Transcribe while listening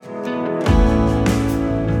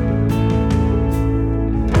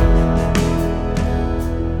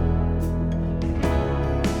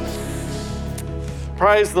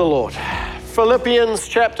Praise the Lord. Philippians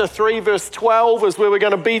chapter 3 verse 12 is where we're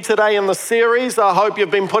going to be today in the series. I hope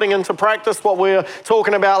you've been putting into practice what we were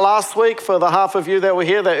talking about last week for the half of you that were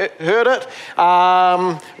here that heard it.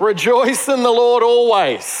 Rejoice in the Lord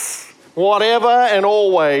always. Whatever and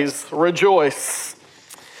always rejoice.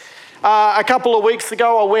 A couple of weeks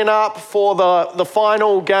ago I went up for the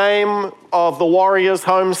final game of the Warriors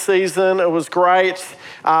home season. It was great.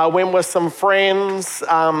 Went with some friends.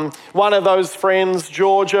 One of those friends,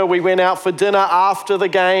 Georgia, we went out for dinner after the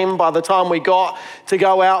game. By the time we got to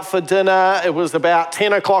go out for dinner, it was about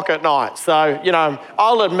 10 o'clock at night. So,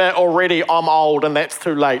 I'll admit already I'm old and that's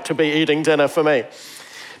too late to be eating dinner for me.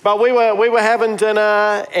 But we were having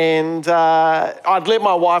dinner, and I'd let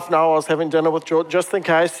my wife know I was having dinner with George, just in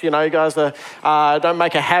case, you guys don't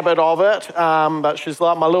make a habit of it. But she's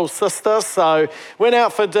like my little sister, so went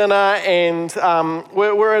out for dinner, and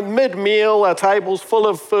we're in mid-meal. Our table's full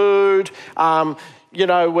of food. We're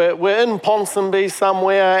in Ponsonby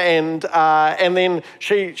somewhere, and then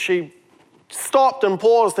she stopped and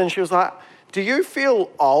paused, and she was like, "Do you feel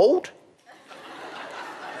old?"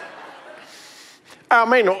 I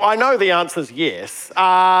mean, I know the answer is yes, but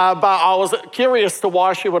I was curious to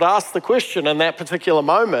why she would ask the question in that particular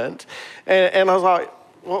moment. And I was like,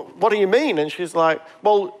 well, what do you mean? And she's like,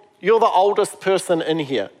 well, you're the oldest person in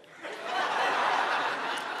here.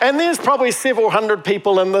 And there's probably several hundred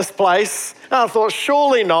people in this place. And I thought,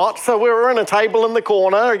 surely not. So we were in a table in the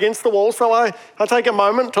corner against the wall. So I take a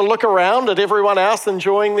moment to look around at everyone else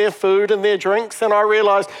enjoying their food and their drinks. And I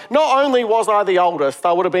realized not only was I the oldest,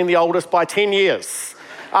 I would have been the oldest by 10 years.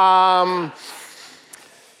 Nothing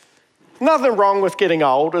wrong with getting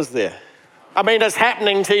old, is there? I mean, it's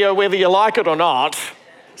happening to you whether you like it or not.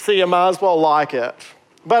 So you might as well like it.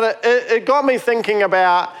 But it got me thinking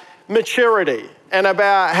about maturity and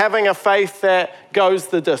about having a faith that goes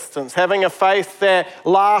the distance, having a faith that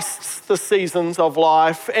lasts the seasons of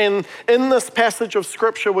life. And in this passage of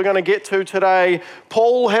scripture we're going to get to today,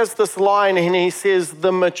 Paul has this line and he says,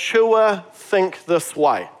 the mature think this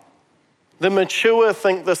way. The mature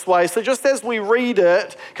think this way. So just as we read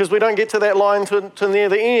it, because we don't get to that line to near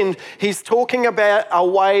the end, he's talking about a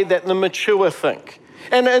way that the mature think.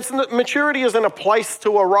 And maturity isn't a place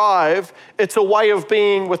to arrive, it's a way of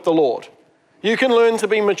being with the Lord. You can learn to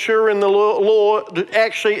be mature in the Lord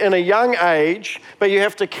actually in a young age, but you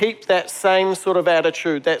have to keep that same sort of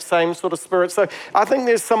attitude, that same sort of spirit. So I think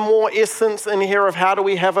there's some more essence in here of how do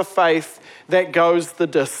we have a faith that goes the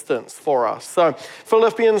distance for us. So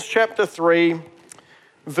Philippians chapter 3,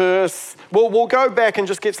 we'll go back and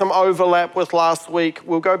just get some overlap with last week.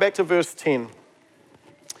 We'll go back to verse 10.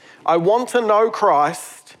 I want to know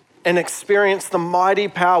Christ and experience the mighty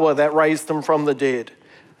power that raised him from the dead.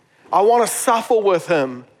 I want to suffer with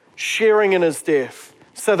him, sharing in his death,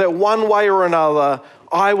 so that one way or another,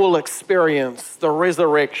 I will experience the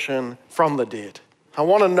resurrection from the dead. I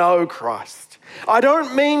want to know Christ. I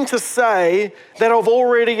don't mean to say that I've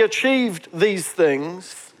already achieved these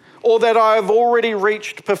things or that I have already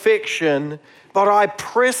reached perfection, but I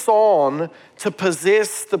press on to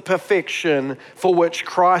possess the perfection for which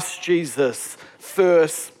Christ Jesus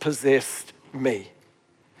first possessed me.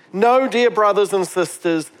 No, dear brothers and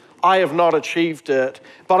sisters, I have not achieved it,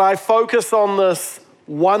 but I focus on this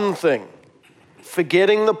one thing,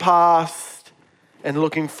 forgetting the past and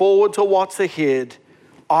looking forward to what's ahead.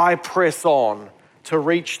 I press on to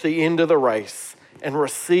reach the end of the race and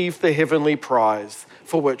receive the heavenly prize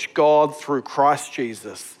for which God, through Christ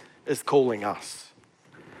Jesus, is calling us.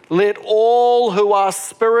 Let all who are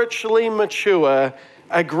spiritually mature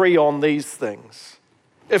agree on these things.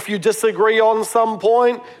 If you disagree on some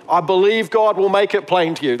point, I believe God will make it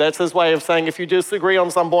plain to you. That's his way of saying if you disagree on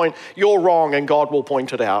some point, you're wrong and God will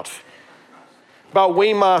point it out. But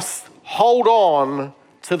we must hold on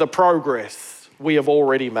to the progress we have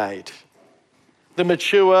already made. The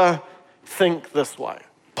mature think this way.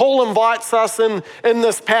 Paul invites us in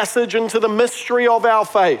this passage into the mystery of our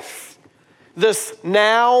faith, this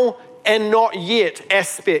now and not yet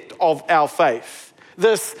aspect of our faith.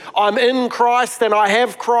 This, I'm in Christ and I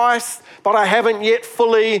have Christ, but I haven't yet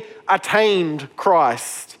fully attained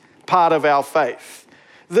Christ, part of our faith.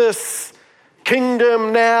 This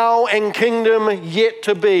kingdom now and kingdom yet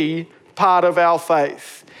to be, part of our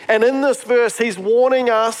faith. And in this verse, he's warning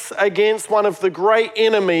us against one of the great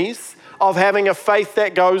enemies of having a faith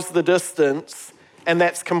that goes the distance, and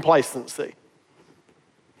that's complacency.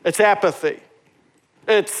 It's apathy.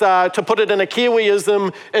 It's, to put it in a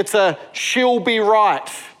Kiwiism, it's a she'll be right,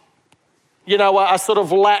 a sort of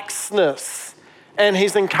laxness. And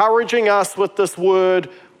he's encouraging us with this word,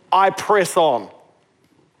 I press on.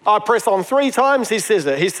 I press on 3 times, he says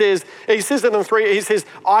it. He says it in 3. He says,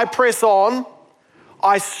 I press on,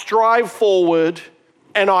 I strive forward,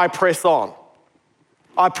 and I press on.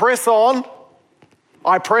 I press on,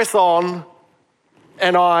 I press on,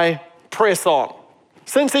 and I press on.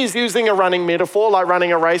 Since he's using a running metaphor, like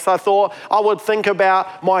running a race, I thought I would think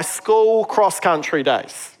about my school cross-country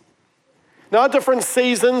days. Now, different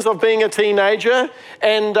seasons of being a teenager,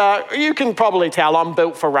 and you can probably tell I'm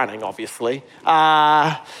built for running, obviously.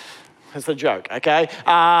 It's a joke, okay?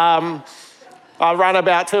 I run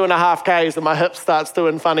about 2.5 Ks and my hip starts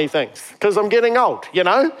doing funny things because I'm getting old, you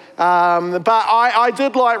know? But I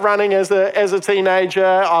did like running as a teenager.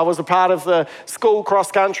 I was a part of the school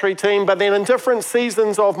cross-country team, but then in different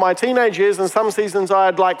seasons of my teenage years, and some seasons I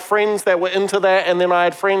had like friends that were into that, and then I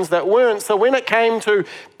had friends that weren't. So when it came to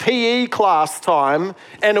PE class time,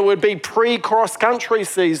 and it would be pre-cross-country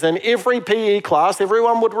season, every PE class,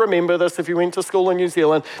 everyone would remember this if you went to school in New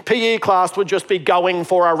Zealand, PE class would just be going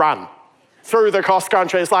for a run through the cross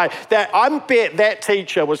country. It's like that. I bet that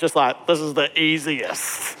teacher was just like, this is the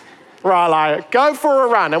easiest. Right, like, go for a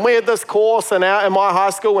run. And we had this course in my high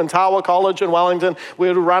school in Tawa College in Wellington. We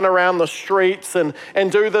would run around the streets and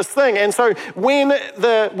do this thing. And so when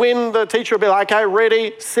the teacher would be like, okay,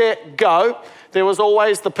 ready, set, go, there was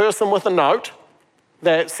always the person with a note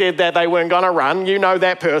that said that they weren't going to run. You know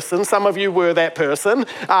that person. Some of you were that person.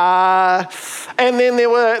 And then there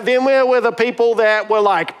were the people that were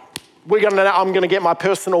like, I'm going to get my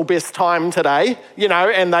personal best time today, you know,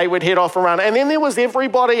 and they would head off and run. And then there was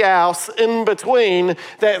everybody else in between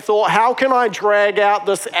that thought, how can I drag out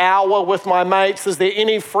this hour with my mates? Is there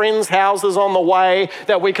any friends' houses on the way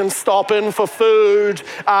that we can stop in for food?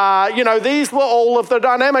 These were all of the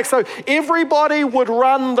dynamics. So everybody would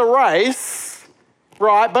run the race,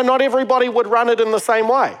 right? But not everybody would run it in the same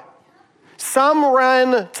way. Some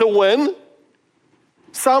ran to win.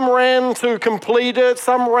 Some ran to complete it.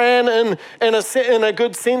 Some ran in a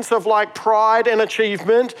good sense of like pride and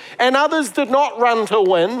achievement. And others did not run to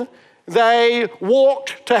win. They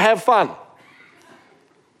walked to have fun.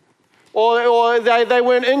 Or they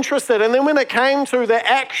weren't interested. And then when it came to the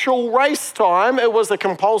actual race time, it was a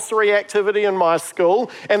compulsory activity in my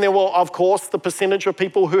school. And there were, of course, the percentage of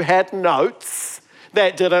people who had notes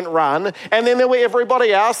that didn't run. And then there were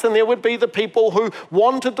everybody else, and there would be the people who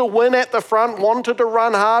wanted to win at the front, wanted to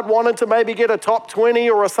run hard, wanted to maybe get a top 20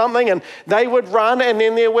 or something, and they would run. And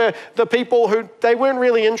then there were the people who, they weren't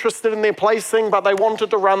really interested in their placing, but they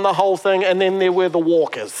wanted to run the whole thing. And then there were the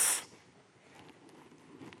walkers.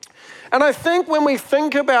 And I think when we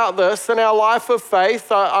think about this in our life of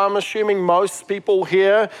faith, I'm assuming most people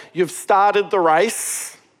here, you've started the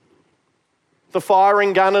race. The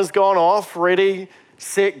firing gun has gone off, ready,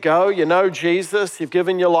 set, go. You know Jesus, you've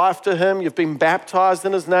given your life to him, you've been baptized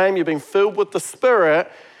in his name, you've been filled with the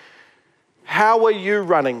Spirit. How are you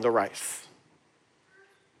running the race?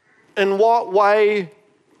 In what way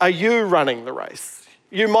are you running the race?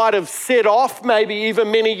 You might have set off maybe even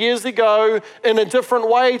many years ago in a different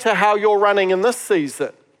way to how you're running in this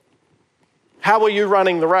season. How are you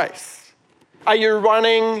running the race? Are you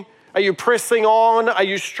running? Are you pressing on? Are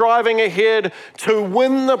you striving ahead to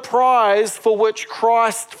win the prize for which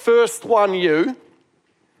Christ first won you?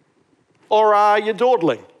 Or are you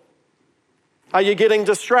dawdling? Are you getting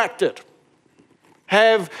distracted?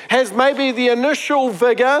 Has maybe the initial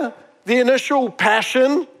vigor, the initial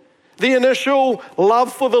passion, the initial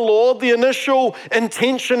love for the Lord, the initial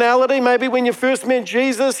intentionality, maybe when you first met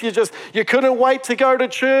Jesus, you couldn't wait to go to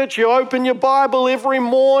church, you opened your Bible every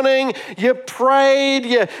morning, you prayed,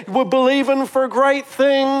 you were believing for great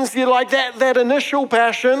things, you like that initial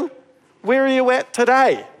passion. Where are you at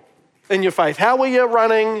today in your faith? How are you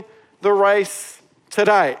running the race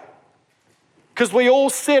today? Because we all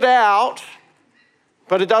set out,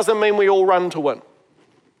 but it doesn't mean we all run to win.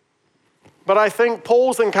 But I think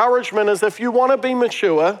Paul's encouragement is if you want to be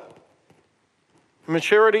mature,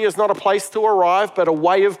 maturity is not a place to arrive, but a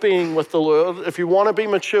way of being with the Lord. If you want to be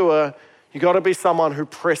mature, you've got to be someone who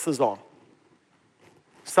presses on,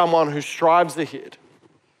 someone who strives ahead,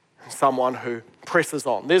 someone who presses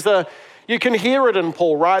on. You can hear it in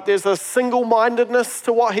Paul, right? There's a single-mindedness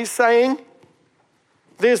to what he's saying.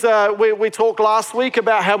 We talked last week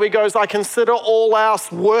about how he goes, I consider all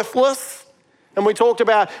else worthless. And we talked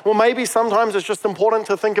about, well, maybe sometimes it's just important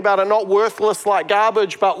to think about it not worthless like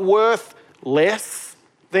garbage, but worth less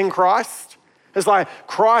than Christ. It's like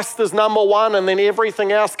Christ is number one, and then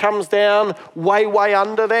everything else comes down way, way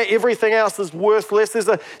under that. Everything else is worthless. There's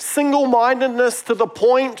a single-mindedness to the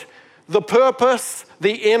point, the purpose,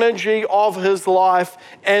 the energy of his life,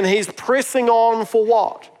 and he's pressing on for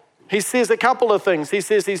what? He says a couple of things. He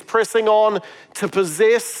says he's pressing on to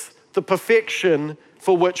possess the perfection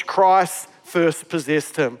for which Christ first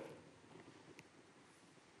possessed him.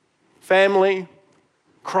 Family,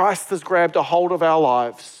 Christ has grabbed a hold of our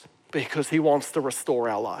lives because he wants to restore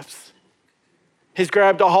our lives. He's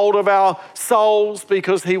grabbed a hold of our souls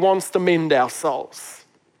because he wants to mend our souls.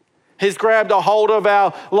 He's grabbed a hold of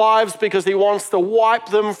our lives because he wants to wipe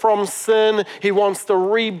them from sin. He wants to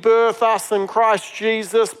rebirth us in Christ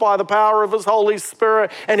Jesus by the power of his Holy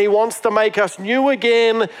Spirit. And he wants to make us new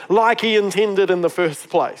again like he intended in the first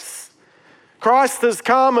place. Christ has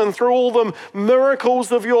come, and through all the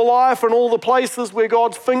miracles of your life and all the places where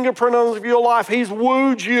God's fingerprint is of your life, he's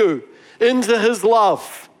wooed you into his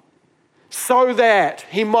love so that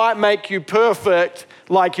he might make you perfect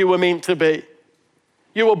like you were meant to be.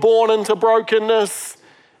 You were born into brokenness,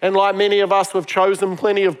 and like many of us, we've chosen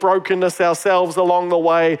plenty of brokenness ourselves along the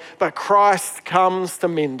way, but Christ comes to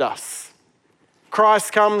mend us.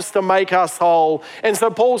 Christ comes to make us whole. And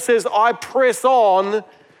so Paul says, I press on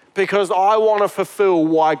because I want to fulfill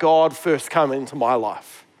why God first came into my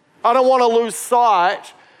life. I don't want to lose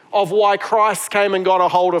sight of why Christ came and got a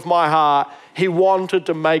hold of my heart. He wanted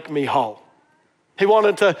to make me whole. He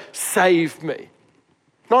wanted to save me.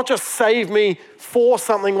 Not just save me for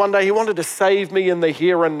something one day. He wanted to save me in the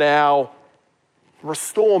here and now.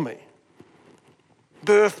 Restore me.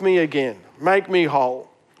 Birth me again. Make me whole.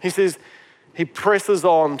 He says he presses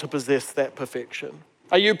on to possess that perfection.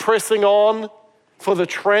 Are you pressing on for the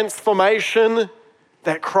transformation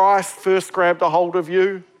that Christ first grabbed a hold of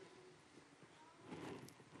you?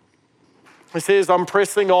 He says, I'm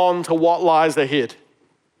pressing on to what lies ahead.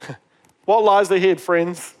 What lies ahead,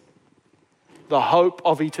 friends? The hope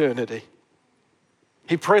of eternity.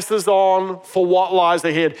 He presses on for what lies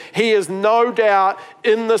ahead. He is no doubt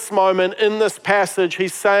in this moment, in this passage,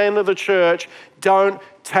 he's saying to the church, don't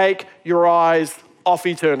take your eyes off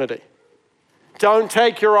eternity. Don't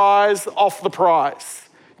take your eyes off the prize.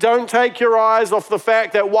 Don't take your eyes off the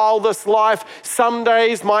fact that while this life some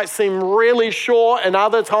days might seem really short and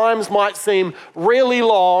other times might seem really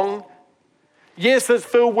long, yes, it's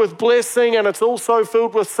filled with blessing and it's also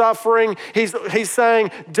filled with suffering. He's saying,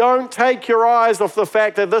 don't take your eyes off the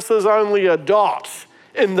fact that this is only a dot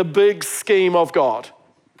in the big scheme of God.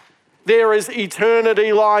 There is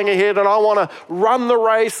eternity lying ahead, and I want to run the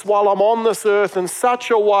race while I'm on this earth in such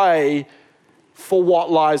a way for what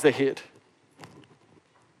lies ahead.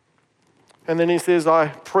 And then he says, I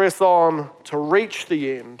press on to reach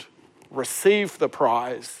the end, receive the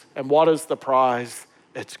prize. And what is the prize?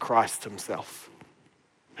 It's Christ himself.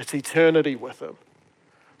 It's eternity with him.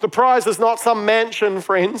 The prize is not some mansion,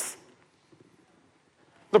 friends.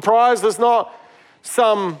 The prize is not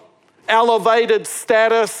some elevated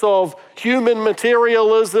status of human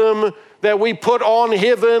materialism that we put on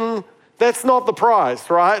heaven. That's not the prize,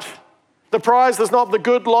 right? The prize is not the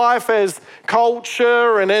good life as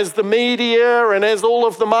culture and as the media and as all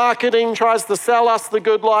of the marketing tries to sell us the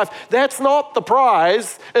good life. That's not the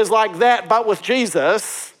prize. Is like that, but with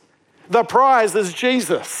Jesus. The prize is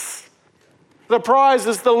Jesus. The prize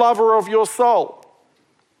is the lover of your soul.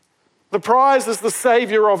 The prize is the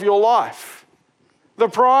savior of your life. The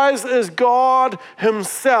prize is God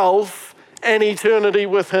himself and eternity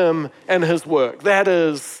with him and his work. That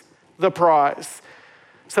is the prize.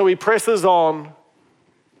 So he presses on,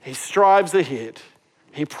 he strives ahead,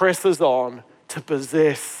 he presses on to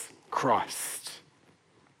possess Christ.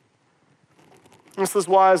 This is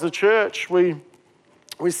why as a church we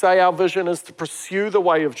say our vision is to pursue the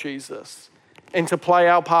way of Jesus and to play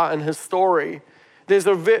our part in his story. There's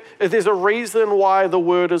a reason why the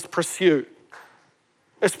word is pursue.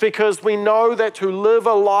 It's because we know that to live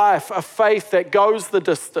a life, a faith that goes the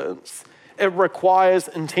distance, it requires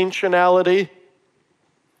intentionality.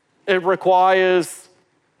 It requires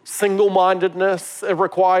single-mindedness. It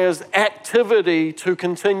requires activity to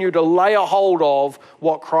continue to lay a hold of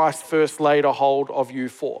what Christ first laid a hold of you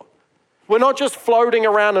for. We're not just floating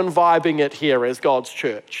around and vibing it here as God's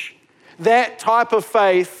church. That type of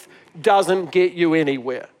faith doesn't get you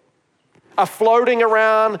anywhere. A floating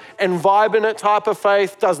around and vibing it type of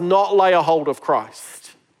faith does not lay a hold of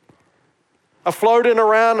Christ. A floating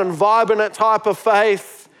around and vibing it type of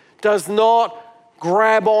faith does not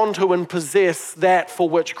grab onto and possess that for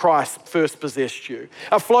which Christ first possessed you.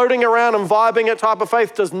 A floating around and vibing it type of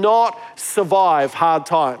faith does not survive hard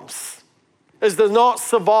times. It does not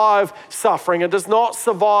survive suffering. It does not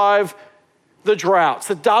survive the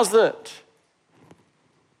droughts. It doesn't.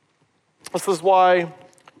 This is why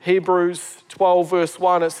Hebrews 12 verse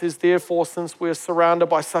 1, it says, therefore, since we're surrounded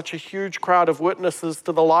by such a huge crowd of witnesses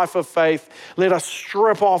to the life of faith, let us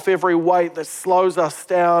strip off every weight that slows us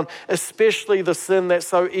down, especially the sin that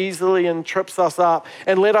so easily trips us up,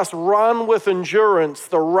 and let us run with endurance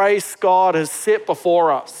the race God has set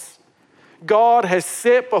before us. God has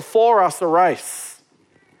set before us a race.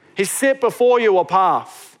 He's set before you a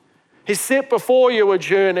path. He's set before you a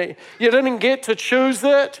journey. You didn't get to choose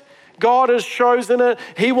it. God has chosen it.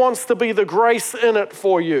 He wants to be the grace in it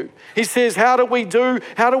for you. He says, how do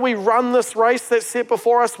we run this race that's set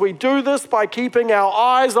before us? We do this by keeping our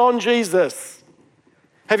eyes on Jesus.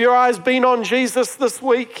 Have your eyes been on Jesus this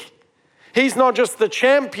week? He's not just the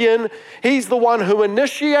champion. He's the one who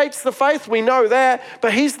initiates the faith. We know that,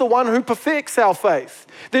 but he's the one who perfects our faith.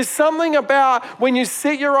 There's something about when you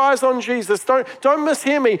set your eyes on Jesus, don't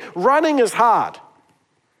mishear me, running is hard.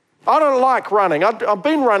 I don't like running. I've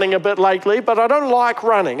been running a bit lately, but I don't like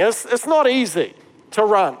running. It's not easy to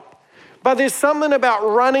run. But there's something about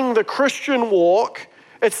running the Christian walk.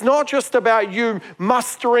 It's not just about you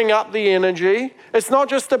mustering up the energy. It's not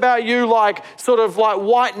just about you sort of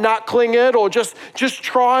white knuckling it or just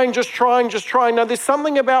trying. No, there's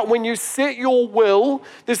something about when you set your will,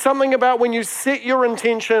 there's something about when you set your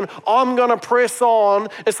intention, I'm going to press on.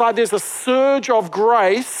 It's like there's a surge of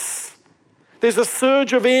grace. There's a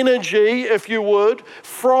surge of energy, if you would,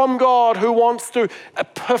 from God who wants to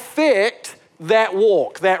perfect that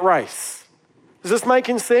walk, that race. Is this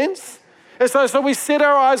making sense? And so we set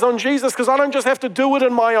our eyes on Jesus because I don't just have to do it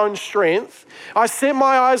in my own strength. I set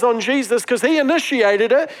my eyes on Jesus because he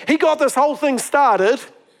initiated it. He got this whole thing started.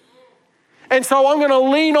 And so I'm going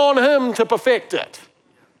to lean on him to perfect it.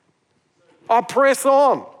 I press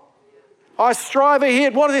on. I strive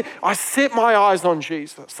ahead. I set my eyes on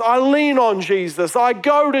Jesus. I lean on Jesus. I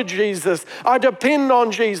go to Jesus. I depend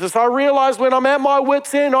on Jesus. I realize when I'm at my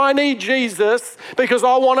wit's end, I need Jesus because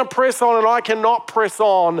I want to press on and I cannot press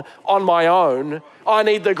on my own. I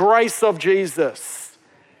need the grace of Jesus.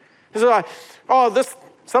 It's like,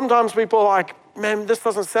 sometimes people are like, man, this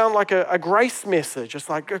doesn't sound like a grace message. It's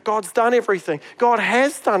like God's done everything. God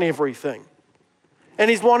has done everything. And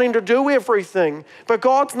he's wanting to do everything. But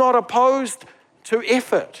God's not opposed to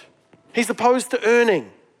effort. He's opposed to earning.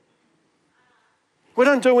 We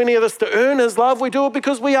don't do any of this to earn his love. We do it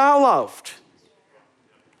because we are loved.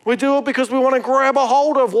 We do it because we want to grab a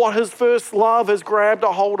hold of what his first love has grabbed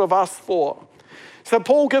a hold of us for. So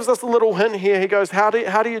Paul gives us a little hint here. He goes, how do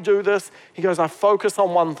you do this? He goes, I focus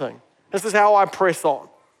on one thing. This is how I press on.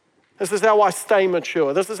 This is how I stay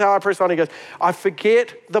mature. This is how I press on. He goes, I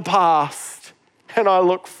forget the past. And I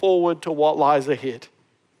look forward to what lies ahead.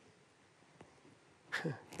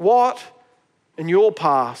 What in your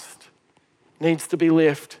past needs to be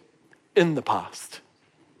left in the past?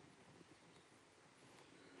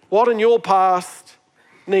 What in your past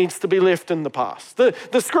needs to be left in the past?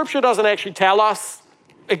 The scripture doesn't actually tell us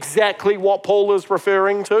exactly what Paul is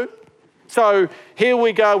referring to. So here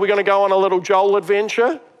we go. We're going to go on a little Joel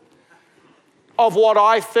adventure of what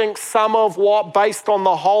I think based on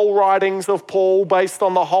the whole writings of Paul, based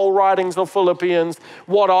on the whole writings of Philippians,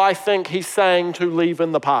 what I think he's saying to leave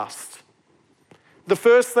in the past. The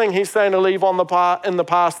first thing he's saying to leave in the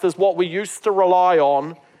past is what we used to rely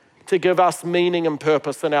on to give us meaning and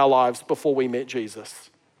purpose in our lives before we met Jesus.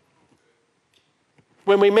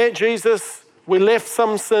 When we met Jesus, we left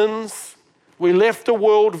some sins, we left a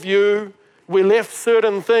worldview, we left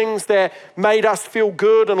certain things that made us feel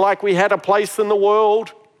good and like we had a place in the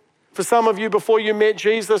world. For some of you, before you met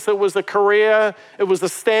Jesus, it was a career, it was a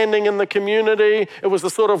standing in the community, it was a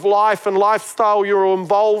sort of life and lifestyle you were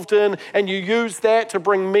involved in, and you used that to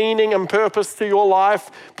bring meaning and purpose to your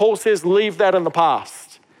life. Paul says, leave that in the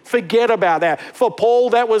past. Forget about that. For Paul,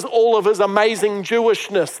 that was all of his amazing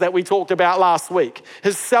Jewishness that we talked about last week,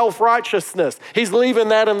 his self-righteousness. He's leaving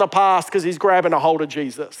that in the past because he's grabbing a hold of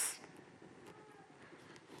Jesus.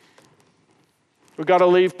 We've got to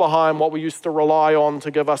leave behind what we used to rely on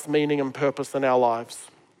to give us meaning and purpose in our lives.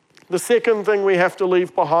 The second thing we have to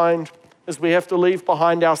leave behind is we have to leave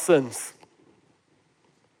behind our sins.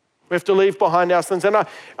 We have to leave behind our sins. And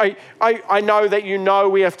I know that you know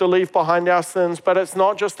we have to leave behind our sins, but it's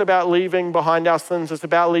not just about leaving behind our sins. It's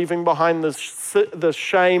about leaving behind the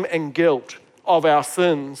shame and guilt of our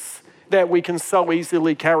sins that we can so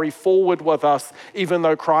easily carry forward with us, even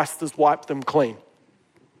though Christ has wiped them clean.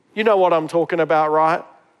 You know what I'm talking about, right?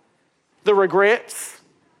 The regrets,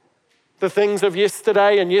 the things of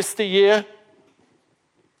yesterday and yesteryear,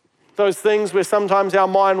 those things where sometimes our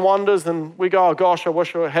mind wanders and we go, oh gosh, I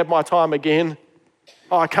wish I had my time again.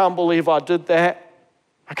 Oh, I can't believe I did that.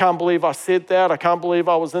 I can't believe I said that. I can't believe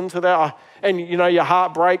I was into that. And your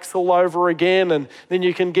heart breaks all over again. And then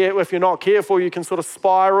you can get, if you're not careful, you can sort of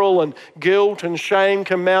spiral, and guilt and shame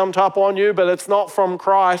can mount up on you, but it's not from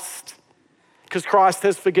Christ, because Christ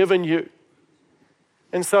has forgiven you.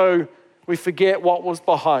 And so we forget what was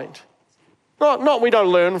behind. Not we don't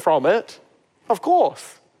learn from it, of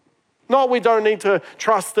course. Not we don't need to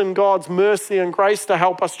trust in God's mercy and grace to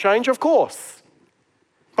help us change, of course.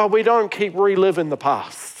 But we don't keep reliving the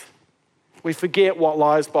past. We forget what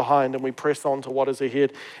lies behind and we press on to what is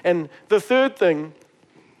ahead. And the third thing,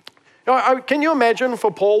 can you imagine for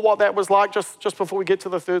Paul what that was like, just before we get to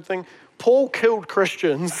the third thing? Paul killed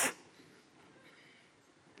Christians,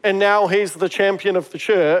 and now he's the champion of the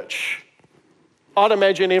church. I'd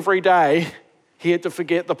imagine every day he had to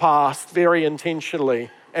forget the past very intentionally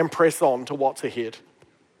and press on to what's ahead.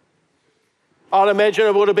 I'd imagine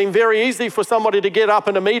it would have been very easy for somebody to get up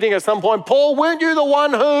in a meeting at some point, Paul, weren't you the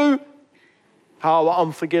one who? Oh,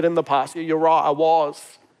 I'm forgetting the past. You're right, I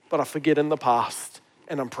was, but I forget in the past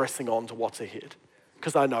and I'm pressing on to what's ahead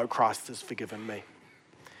because I know Christ has forgiven me.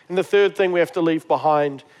 And the third thing we have to leave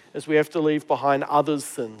behind is we have to leave behind others'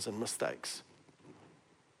 sins and mistakes.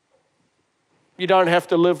 You don't have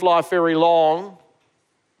to live life very long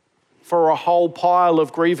for a whole pile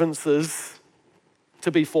of grievances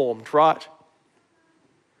to be formed, right?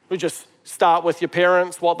 We just start with your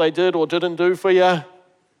parents, what they did or didn't do for you.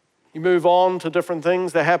 You move on to different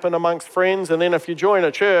things that happen amongst friends, and then if you join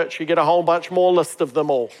a church, you get a whole bunch more list of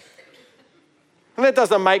them all. And that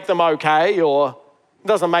doesn't make them okay, or it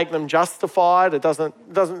doesn't make them justified. It doesn't.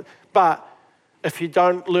 But if you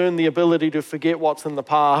don't learn the ability to forget what's in the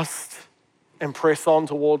past and press on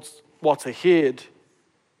towards what's ahead,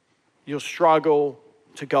 you'll struggle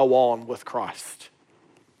to go on with Christ.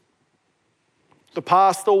 The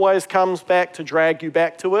past always comes back to drag you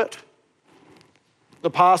back to it. The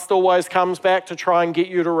past always comes back to try and get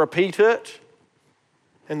you to repeat it.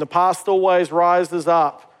 And the past always rises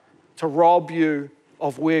up to rob you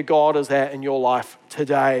of where God is at in your life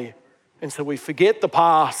today. And so we forget the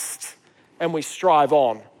past and we strive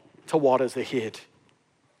on to what is ahead.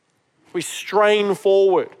 We strain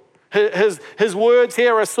forward. His words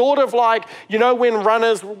here are sort of like, when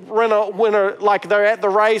runners like they're at the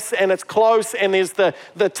race and it's close and there's the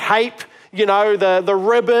tape, the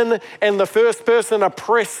ribbon, and the first person to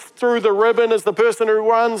press through the ribbon is the person who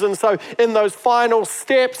runs. And so in those final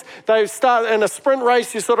steps, they start in a sprint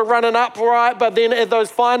race, you're sort of running upright, but then at those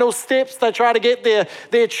final steps, they try to get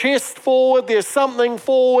their chest forward, there's something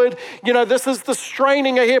forward. This is the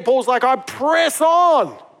straining ahead. Paul's like, I press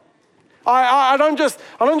on. I don't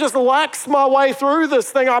just lax my way through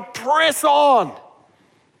this thing. I press on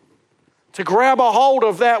to grab a hold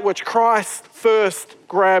of that which Christ first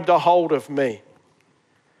grabbed a hold of me.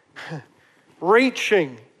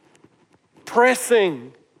 Reaching,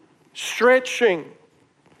 pressing, stretching.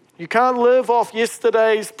 You can't live off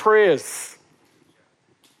yesterday's prayers.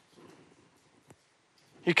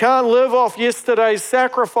 You can't live off yesterday's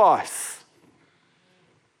sacrifice.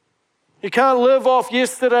 You can't live off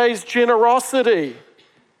yesterday's generosity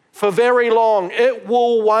for very long. It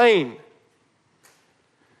will wane.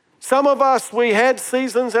 Some of us, we had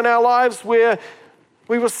seasons in our lives where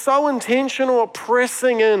we were so intentional at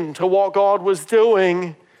pressing into what God was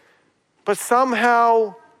doing, but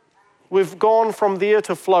somehow we've gone from there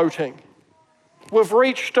to floating. We've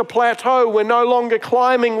reached a plateau. We're no longer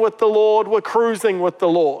climbing with the Lord, we're cruising with the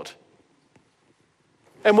Lord.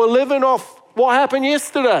 And we're living off what happened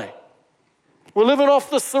yesterday. We're living off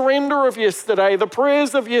the surrender of yesterday, the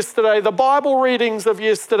prayers of yesterday, the Bible readings of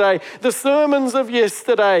yesterday, the sermons of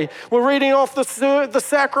yesterday. We're reading off the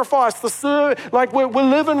sacrifice, we're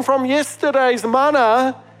living from yesterday's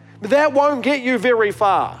manna. But that won't get you very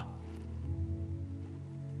far.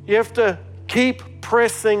 You have to keep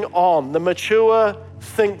pressing on. The mature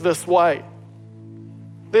think this way.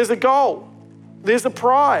 There's a goal. There's a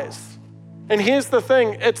prize. And here's the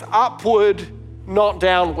thing, it's upward, not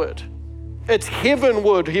downward. It's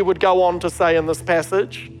heavenward, he would go on to say in this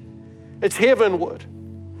passage. It's heavenward.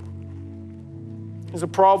 There's a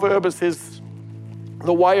proverb, it says,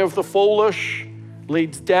 the way of the foolish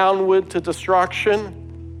leads downward to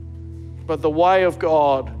destruction, but the way of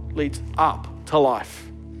God leads up to life.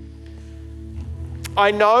 I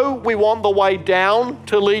know we want the way down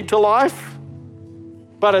to lead to life,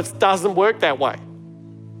 but it doesn't work that way.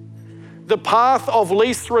 The path of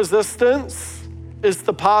least resistance is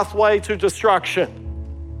the pathway to destruction.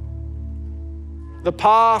 The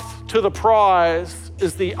path to the prize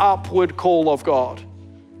is the upward call of God.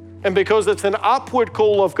 And because it's an upward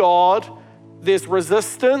call of God, there's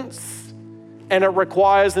resistance and it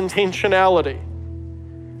requires intentionality.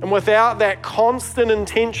 And without that constant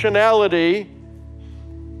intentionality,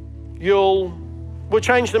 we'll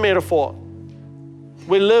change the metaphor.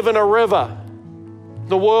 We live in a river.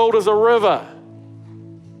 The world is a river.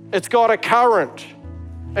 It's got a current,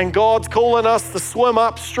 and God's calling us to swim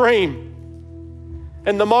upstream.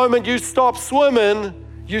 And the moment you stop swimming,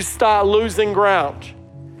 you start losing ground.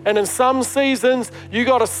 And in some seasons, you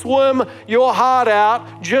got to swim your heart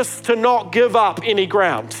out just to not give up any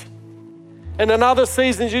ground. And in other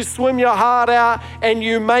seasons, you swim your heart out and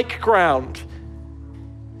you make ground.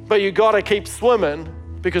 But you got to keep swimming,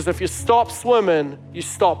 because if you stop swimming, you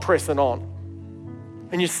stop pressing on.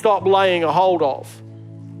 And you stop laying a hold of.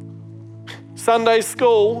 Sunday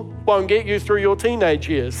school won't get you through your teenage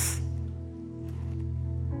years.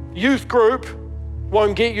 Youth group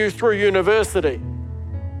won't get you through university.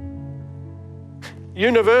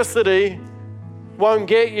 University won't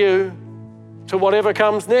get you to whatever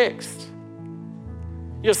comes next.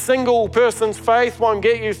 Your single person's faith won't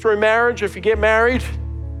get you through marriage if you get married.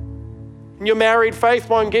 And your married faith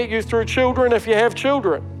won't get you through children if you have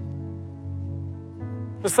children.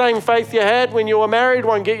 The same faith you had when you were married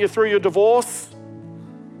won't get you through your divorce.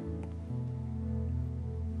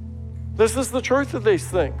 This is the truth of these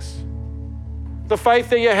things. The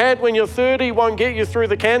faith that you had when you're 30 won't get you through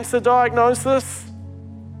the cancer diagnosis.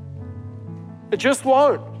 It just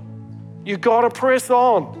won't. You got to press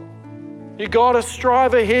on. You got to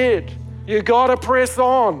strive ahead. You got to press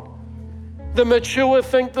on. The mature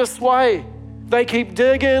think this way. They keep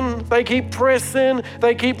digging, they keep pressing,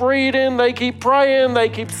 they keep reading, they keep praying, they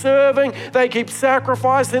keep serving, they keep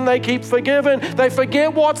sacrificing, they keep forgiving. They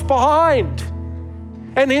forget what's behind.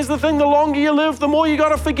 And here's the thing, the longer you live, the more you got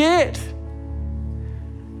to forget.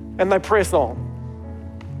 And they press on.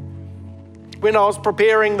 When I was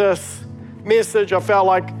preparing this message, I felt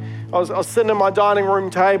like I was sitting at my dining room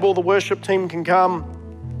table. The worship team can come.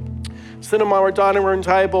 Sitting at my dining room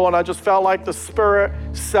table, and I just felt like the Spirit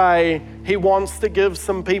say, He wants to give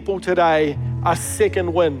some people today a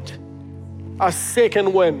second wind. A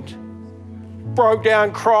second wind. Broke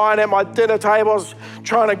down crying at my dinner table. I was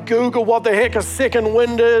trying to Google what the heck a second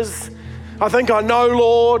wind is. I think I know,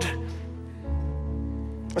 Lord.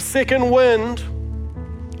 A second wind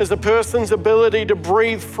is a person's ability to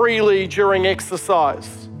breathe freely during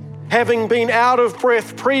exercise. Having been out of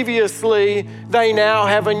breath previously, they now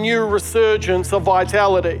have a new resurgence of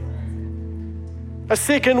vitality. A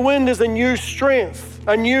second wind is a new strength,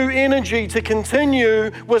 a new energy to continue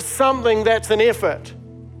with something that's an effort.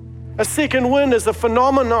 A second wind is a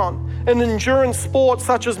phenomenon in endurance sports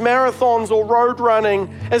such as marathons or road running,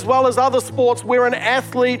 as well as other sports where an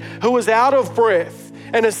athlete who is out of breath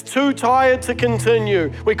and is too tired to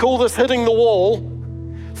continue, we call this hitting the wall,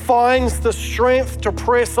 finds the strength to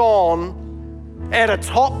press on at a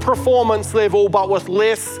top performance level, but with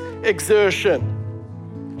less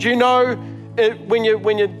exertion. Do you know,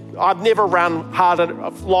 I've never run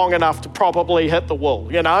long enough to probably hit the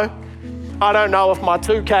wall, you know? I don't know if my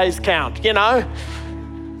 2Ks count, you know?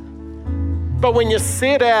 But when you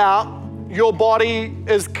set out, your body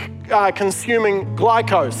is consuming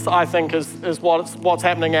glucose, I think is what's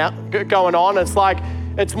happening going on. It's like,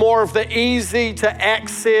 it's more of the easy to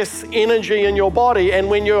access energy in your body. And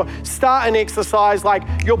when you start an exercise, like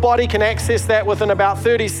your body can access that within about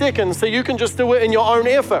 30 seconds. So you can just do it in your own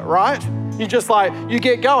effort, right? You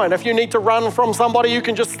get going. If you need to run from somebody, you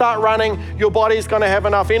can just start running. Your body's going to have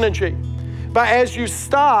enough energy. But as you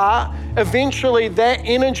start, eventually that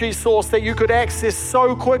energy source that you could access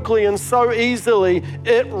so quickly and so easily,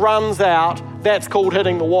 it runs out. That's called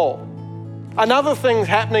hitting the wall. Another thing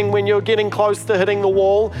happening when you're getting close to hitting the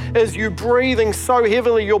wall is you breathing so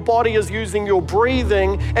heavily, your body is using your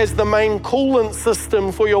breathing as the main coolant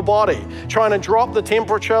system for your body, trying to drop the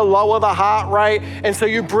temperature, lower the heart rate. And so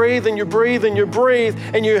you breathe and you breathe and you breathe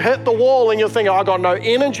and you hit the wall and you're thinking, I've got no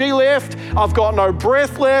energy left. I've got no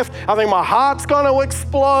breath left. I think my heart's going to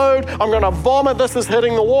explode. I'm going to vomit. This is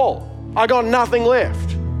hitting the wall. I got nothing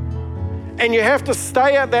left. And you have to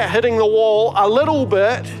stay at that hitting the wall a little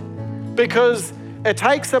bit, because it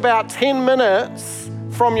takes about 10 minutes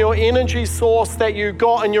from your energy source that you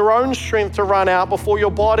got in your own strength to run out before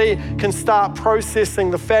your body can start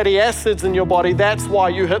processing the fatty acids in your body. That's why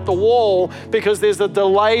you hit the wall, because there's a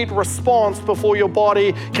delayed response before your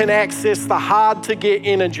body can access the hard to get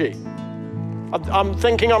energy. I'm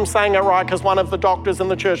thinking I'm saying it right because one of the doctors in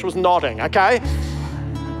the church was nodding, okay?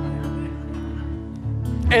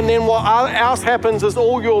 And then what else happens is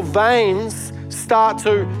all your veins start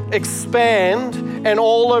to expand, and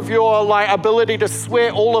all of your ability to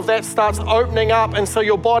sweat, all of that starts opening up, and so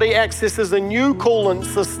your body accesses a new coolant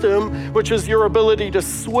system, which is your ability to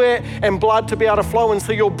sweat and blood to be able to flow. And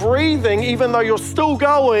so your breathing, even though you're still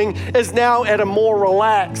going, is now at a more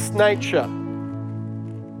relaxed nature.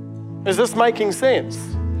 Is this making sense?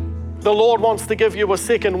 The Lord wants to give you a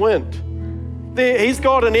second wind. He's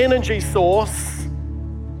got an energy source.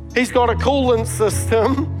 He's got a coolant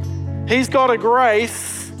system. He's got a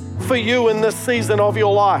grace for you in this season of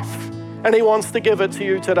your life. And He wants to give it to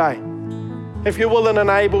you today. If you're willing and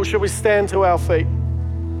able, shall we stand to our feet?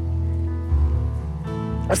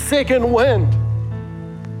 A second wind.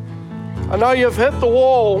 I know you've hit the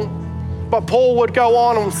wall, but Paul would go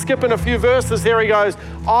on and skipping a few verses here. He goes,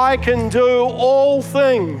 I can do all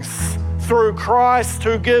things through Christ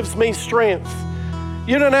who gives me strength.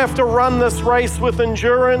 You don't have to run this race with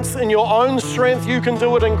endurance in your own strength. You can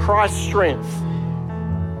do it in Christ's strength.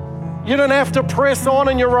 You don't have to press on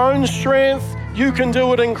in your own strength. You can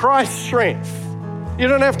do it in Christ's strength. You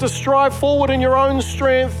don't have to strive forward in your own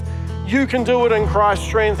strength. You can do it in Christ's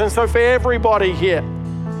strength. And so for everybody here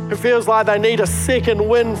who feels like they need a second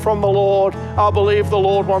wind from the Lord, I believe the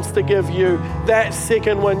Lord wants to give you that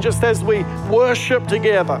second wind. Just as we worship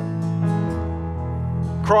together,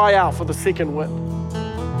 cry out for the second wind.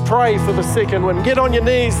 Pray for the second wind. Get on your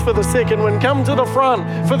knees for the second wind. Come to the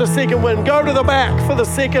front for the second wind. Go to the back for the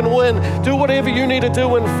second wind. Do whatever you need to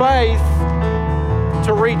do in faith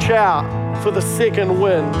to reach out for the second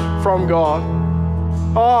wind from God.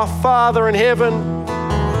 Oh, Father in heaven,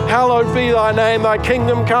 hallowed be thy name. Thy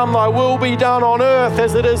kingdom come, thy will be done on earth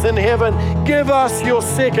as it is in heaven. Give us your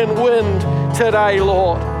second wind today,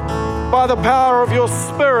 Lord. By the power of your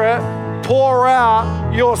Spirit, pour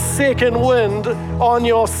out your second wind on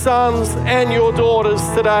your sons and your daughters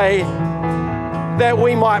today, that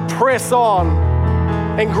we might press on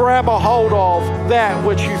and grab a hold of that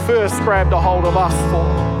which you first grabbed a hold of us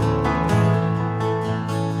for.